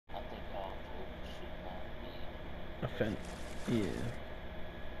offend. Yeah.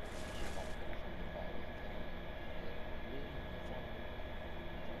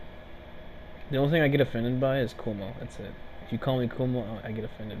 The only thing I get offended by is Kumo. That's it. If you call me Kumo, I get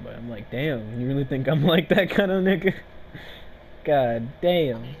offended by it. I'm like, damn, you really think I'm like that kind of nigga? God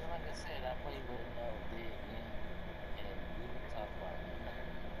damn. I mean, like I said, I played with Big, and we would talk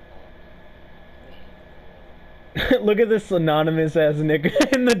about Look at this anonymous ass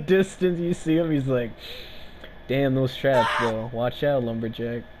nigga in the distance. You see him? He's like, damn, those traps though. Watch out,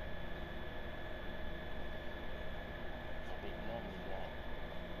 lumberjack.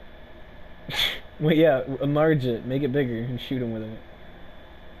 Well, yeah, enlarge it, make it bigger, and shoot him with it.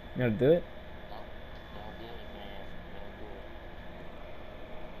 You gotta do it? Don't do it, man.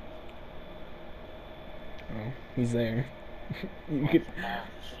 Don't do it. Oh, he's there. You could...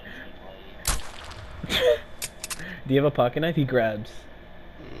 Do you have a pocket knife? He grabs.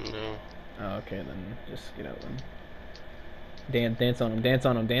 No. Oh, okay, then just get out then. Dance on him, dance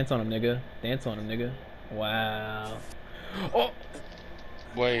on him, dance on him, nigga. Dance on him, nigga. Wow. Oh!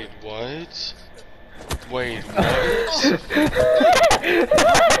 Wait, what? Wait, what?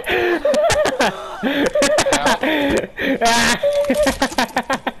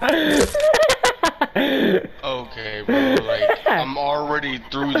 Okay, bro, like, I'm already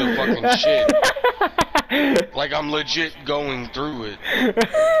through the fucking shit. Like, I'm legit going through it.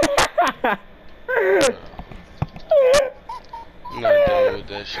 I'm not done with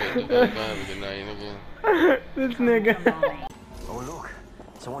that shit. Have a good night, nigga. This nigga. Oh look,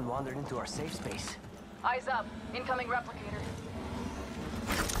 someone wandered into our safe space. Eyes up. Incoming replicator.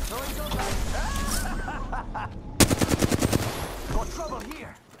 Got trouble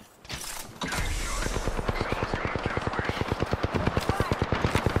here.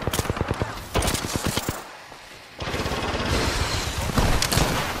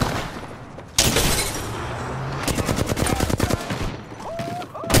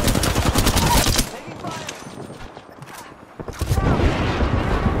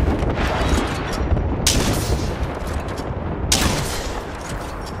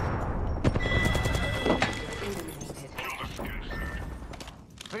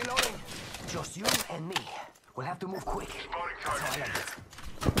 Reloading. Just you and me. We'll have to move quick. That's how I like it.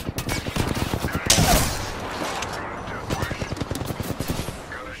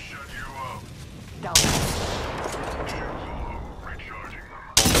 Gonna shut you up. Down. Recharging them.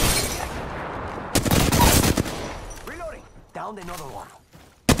 Reloading. Downed another one.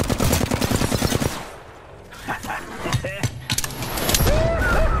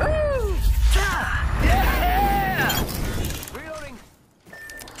 Reloading.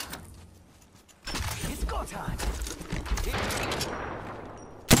 It's go time.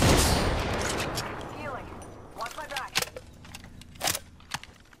 Healing. Watch my back.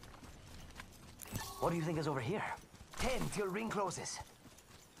 What do you think is over here? 10 till ring closes.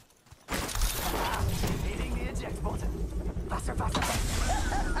 Hitting the eject button. Faster, faster, faster.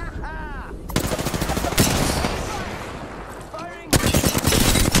 Firing.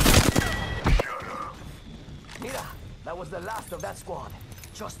 Shut up. Mira, that was the last of that squad.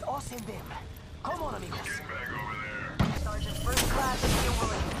 Just us and them. Come on, amigos. Get back over there. Sergeant first class if you're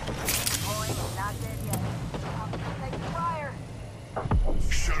willing. Deploying and not dead yet. Take fire.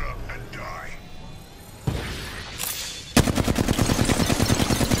 Shut up and die.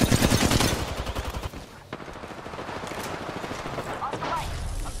 Off the right.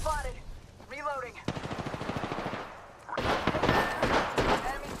 I'm spotted. Reloading.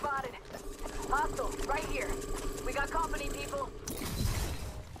 Enemy spotted. Hostile, right here. We got company, people.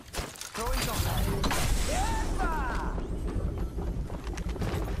 Throwing something.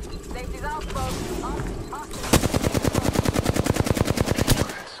 Safety's out, folks. Hostile.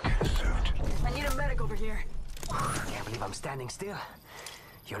 Skin suit. I need a medic over here. Can't believe I'm standing still.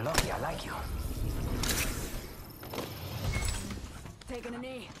 You're lucky I like you. Taking a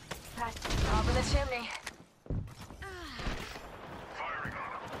knee. Pass. Top of the chimney. Firing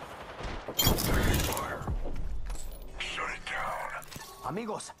on them. Taking fire. Shut it down.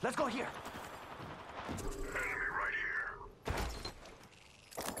 Amigos, let's go here. Enemy right here.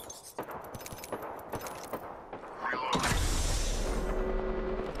 Reloading.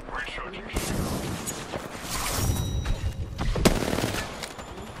 Recharging shield.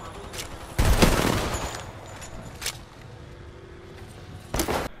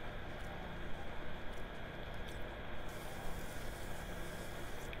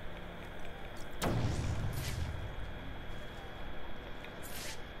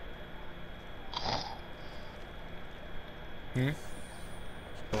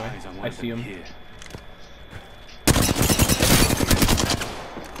 I see him.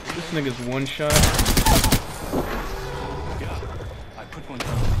 This nigga's one shot.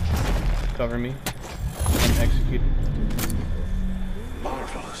 Cover me. I'm executed.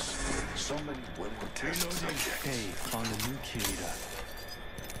 Marvelous. So many well-tested subjects. Hey, found a new kill leader.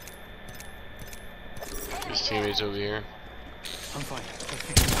 His teammates over here. I'm fine.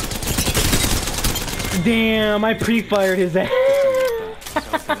 Damn, I pre-fired his ass.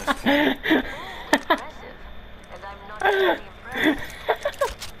 Impressive. And I'm not really impressed.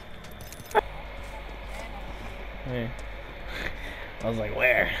 Hey. I was like,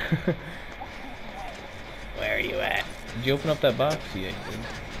 where? Where are you at? Did you open up that box? Yeah, you did.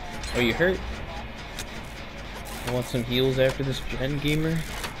 Oh, you hurt? You want some heals after this gen gamer?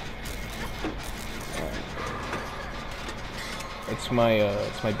 Alright. It's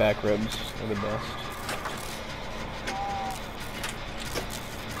my back ribs. They're the best.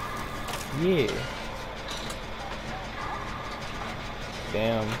 Yeah.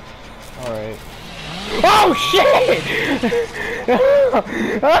 Damn. Alright. Oh shit!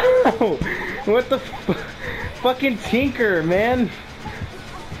 Oh! What the fucking tinker, man?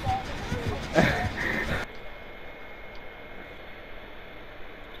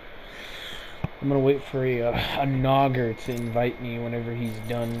 I'm gonna wait for a nogger to invite me whenever he's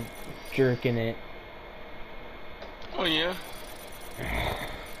done jerking it. Oh yeah.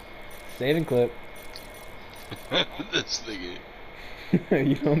 Save and clip. This nigga.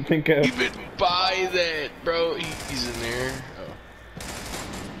 You don't think I... Even buy that, bro. He's in there.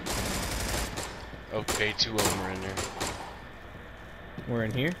 Oh. Okay, 2 of them are in there. We're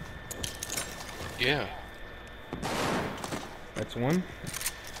in here? Yeah. That's 1. And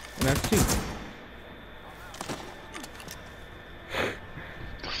that's 2.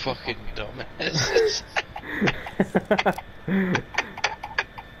 The fucking dumbasses.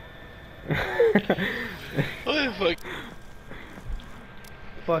 What the fuck?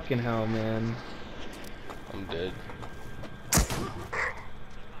 Fucking hell, man. I'm dead.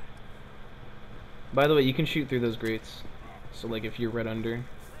 By the way, you can shoot through those grates. So, like, if you're right under.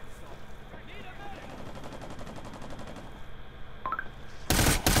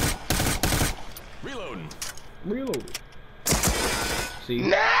 Reloading. Reload.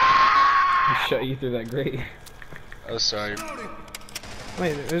 See? I shot you through that grate. Oh, sorry.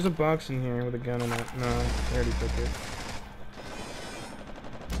 Wait, there's a box in here with a gun in it. No, I already took it.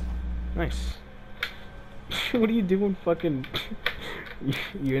 Nice. What are you doing, fucking...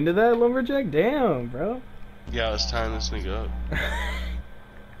 You into that, lumberjack? Damn, bro. Yeah, I was tying this nigga up.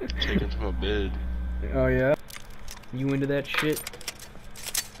 Taking to my bed. Oh, yeah? You into that shit?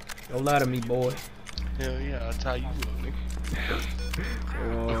 Don't lie to me, boy. Hell yeah, I'll tie you up, nigga.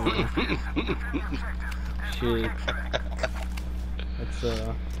 Oh. Shit. It's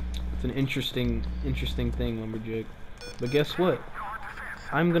an interesting thing, lumberjack. But guess what?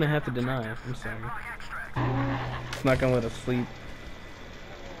 I'm gonna have to deny. I'm sorry. It's not gonna let us sleep.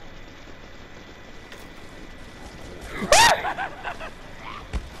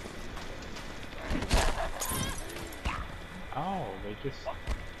 Oh, they just...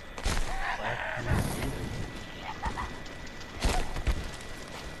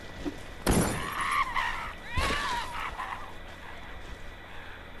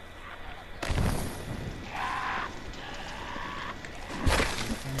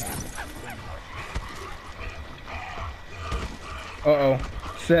 Uh-oh.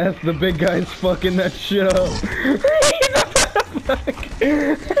 Seth, the big guy's fucking that shit up.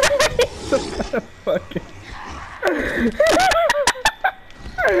 He's about to fucking...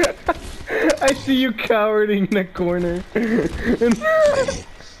 I see you cowering in the corner. I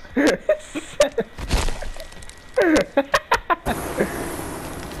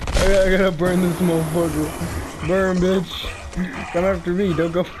gotta burn this motherfucker. Burn, bitch. Come after me,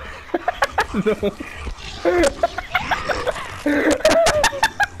 don't go... No.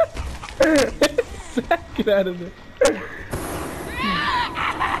 Get out of there.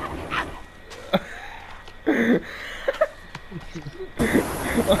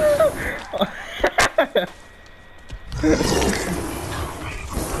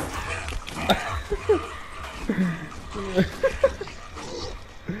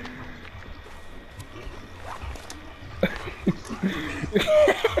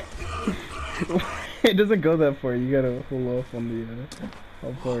 It doesn't go that far. You gotta pull off on the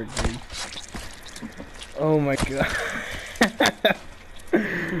how far it goes. Oh my god.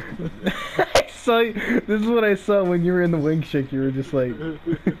 I saw you. This is what I saw when you were in the wing shake. You were just like,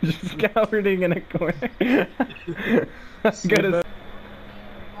 just cowering in a corner. I gotta.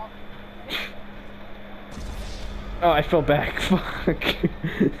 Oh, I fell back. Fuck.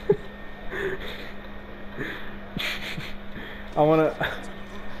 I wanna.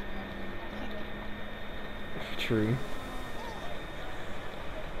 True.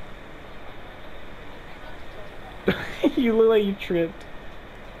 You look like you tripped.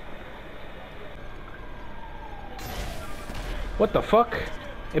 What the fuck?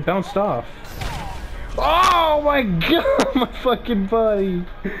 It bounced off. Oh my god, my fucking body.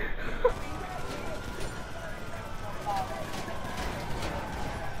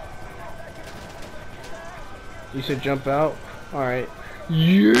 You should jump out? Alright.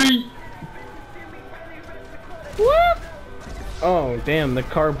 Yeet! What? Oh, damn, the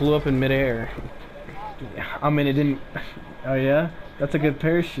car blew up in midair. I mean, it didn't... Oh, yeah? That's a good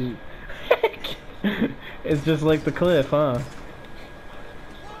parachute. It's just like the cliff, huh?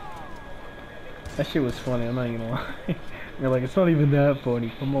 That shit was funny, I'm not even gonna lie. You're like, it's not even that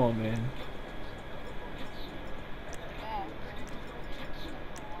funny. Come on, man.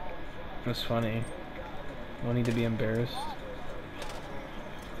 That's funny. No need to be embarrassed.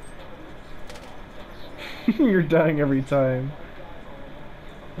 You're dying every time.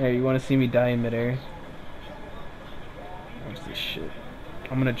 Hey, you want to see me die in midair? What's this shit?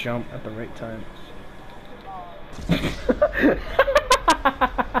 I'm gonna jump at the right time.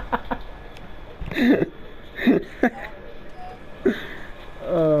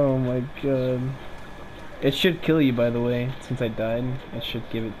 Oh my god. It should kill you, by the way. Since I died, it should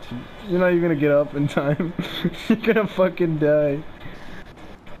give it to you. You're not even gonna get up in time. You're gonna fucking die.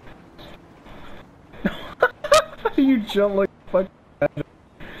 You jump like fuck.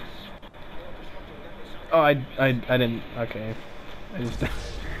 Oh, I didn't. Okay. I just.